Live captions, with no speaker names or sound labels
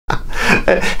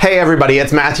Hey everybody,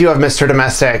 it's Matthew of Mr.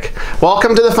 Domestic.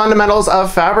 Welcome to the fundamentals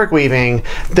of fabric weaving.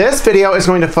 This video is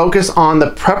going to focus on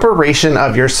the preparation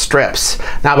of your strips.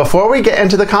 Now before we get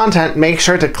into the content, make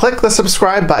sure to click the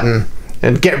subscribe button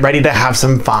and get ready to have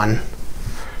some fun.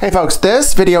 Hey folks,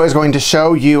 this video is going to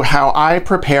show you how I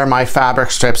prepare my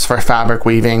fabric strips for fabric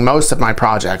weaving most of my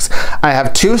projects. I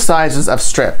have two sizes of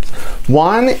strip.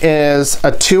 One is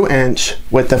a 2-inch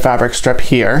with the fabric strip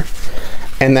here,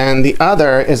 and then the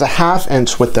other is a 1/2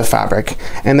 inch with the fabric.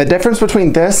 And the difference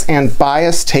between this and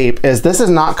bias tape is this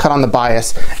is not cut on the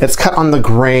bias, it's cut on the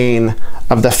grain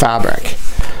of the fabric.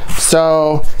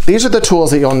 So these are the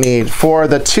tools that you'll need. For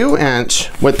the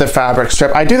 2-inch with the fabric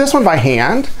strip, I do this one by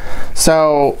hand.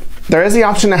 So there is the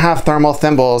option to have thermal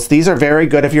thimbles. These are very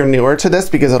good if you're newer to this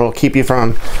because it'll keep you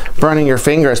from burning your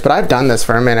fingers, but I've done this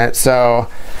for a minute, so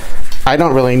I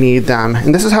don't really need them.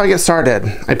 And this is how I get started.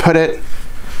 I put it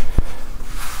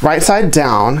right side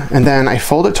down, and then I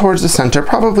fold it towards the center,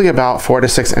 probably about 4 to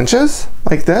 6 inches,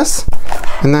 like this.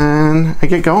 And then I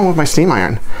get going with my steam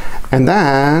iron. And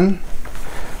then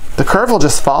the curve will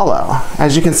just follow.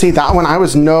 As you can see, that one I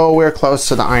was nowhere close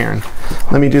to the iron.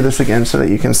 Let me do this again so that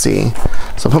you can see.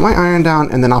 So put my iron down,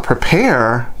 and then I'll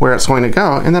prepare where it's going to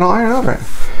go, and then I'll iron over it.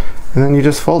 And then you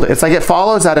just fold it. It's like it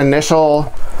follows that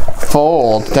initial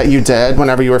fold that you did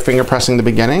whenever you were finger pressing the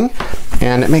beginning,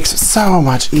 and it makes it so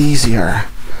much easier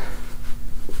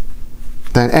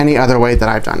than any other way that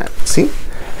I've done it. See?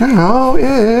 Now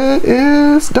it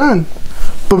is done.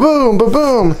 Ba-boom,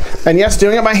 ba-boom. And yes,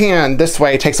 doing it by hand this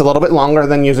way takes a little bit longer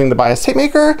than using the bias tape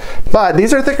maker, but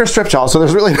these are thicker strip jaws, so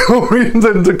there's really no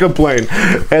reason to complain.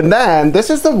 And then this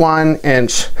is the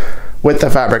 1-inch with the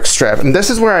fabric strip. And this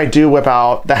is where I do whip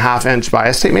out the 1/2 inch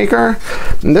bias tape maker.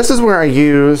 And this is where I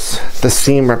use the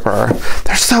seam ripper.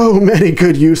 There's so many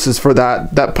good uses for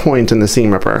that point in the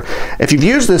seam ripper. If you've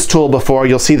used this tool before,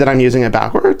 you'll see that I'm using it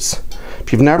backwards.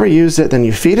 If you've never used it, then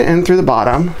you feed it in through the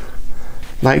bottom,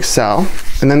 like so.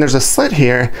 And then there's a slit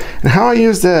here. And how I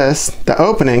use this, the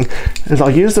opening, is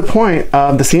I'll use the point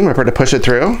of the seam ripper to push it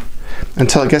through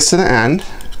until it gets to the end.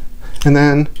 And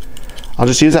then I'll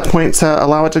just use that point to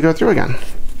allow it to go through again.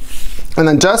 And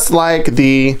then just like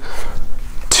the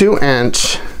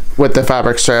 2-inch with the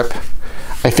fabric strip,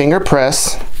 I finger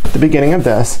press the beginning of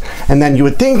this, and then you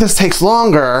would think this takes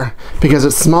longer because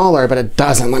it's smaller, but it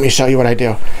doesn't. Let me show you what I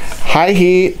do. High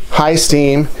heat, high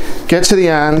steam, get to the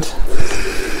end,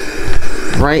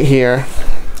 right here,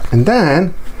 and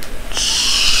then,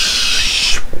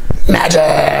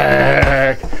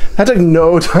 magic! That took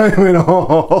no time at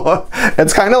all.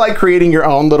 It's kind of like creating your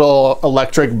own little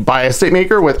electric bias tape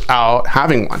maker without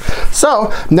having one.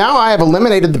 So now I have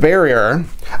eliminated the barrier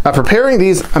of preparing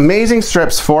these amazing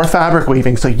strips for fabric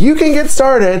weaving so you can get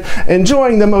started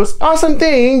enjoying the most awesome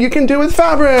thing you can do with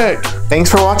fabric.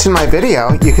 Thanks for watching my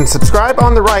video. You can subscribe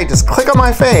on the right, just click on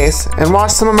my face and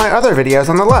watch some of my other videos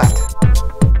on the left.